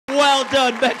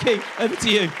Well done, Becky. Over to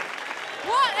you.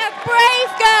 What a brave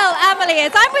girl Emily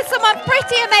is. I'm with someone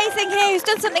pretty amazing here who's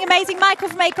done something amazing. Michael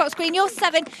from Acox Green, you're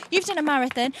 7. You've done a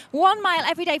marathon, 1 mile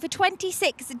every day for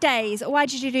 26 days. Why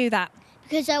did you do that?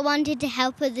 Because I wanted to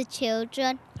help other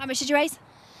children. How much did you raise?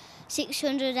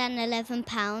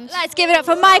 £611. Let's give it up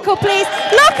for Michael, please.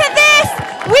 Look at this.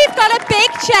 We've got a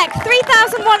big check.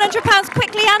 £3,100.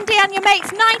 Quickly, Andy and your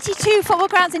mates. 92 football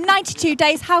grounds in 92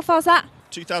 days. How far's that?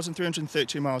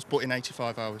 2,332 miles, but in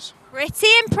 85 hours. Pretty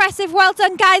impressive. Well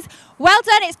done, guys. Well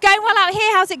done. It's going well out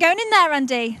here. How's it going in there,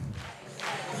 Andy?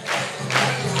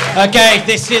 Okay,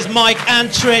 this is Mike and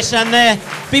Trish and their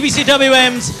BBC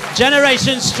WM's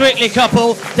Generation Strictly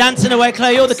couple dancing away.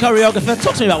 Claire, you're the choreographer.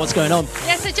 Talk to me about what's going on.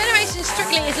 Yeah, so Generation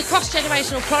Strictly is a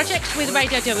cross-generational project with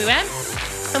Radio WM.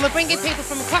 And we're bringing people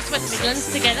from across West Midlands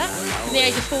together from the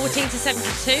age of 14 to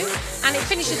 72. And it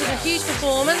finishes with a huge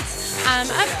performance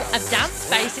of dance,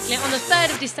 basically, on the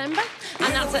 3rd of December.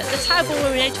 And that's at the Tower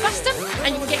Ballroom in Edgbaston.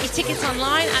 And you can get your tickets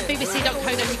online at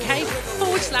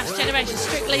bbc.co.uk/Generation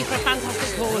Strictly for a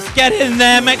fantastic cause. Get in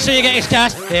there, make sure you get your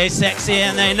cash. It's sexy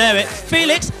and they know it.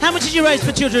 Felix, how much did you raise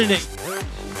for children in need?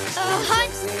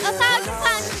 £1,000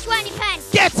 and 20 pence.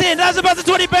 Get in, that's about the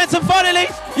 20 pence. And finally,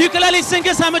 ukulele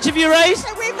singers, how much have you raised?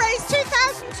 So we've raised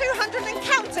 2,200 and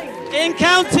counting. In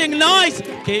counting, nice.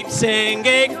 Keep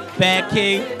singing,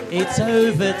 Becky, it's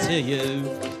over to you.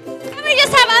 Can we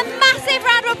just have a massive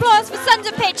round of applause for Sons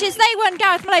of Pictures? They won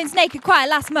Gareth Malone's Naked Choir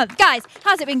last month. Guys,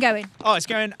 how's it been going? Oh, it's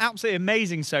going absolutely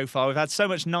amazing so far. We've had so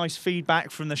much nice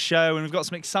feedback from the show, and we've got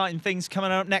some exciting things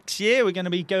coming up next year. We're going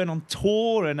to be going on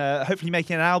tour and hopefully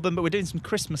making an album, but we're doing some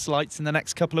Christmas lights in the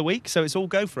next couple of weeks, so it's all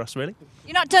go for us, really.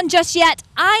 You're not done just yet.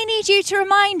 I need you to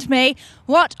remind me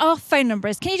what our phone number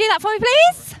is. Can you do that for me,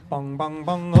 please? Bong bong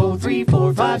bong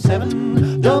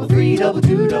 03457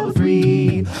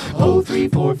 3322233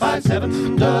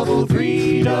 03457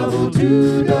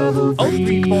 3322233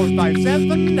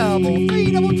 03457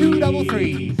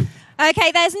 3322233.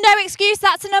 Okay, there's no excuse.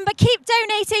 That's a number. Keep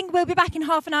donating. We'll be back in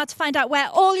half an hour to find out where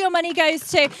all your money goes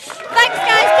to. Thanks,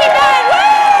 guys. Keep going.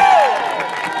 Woo!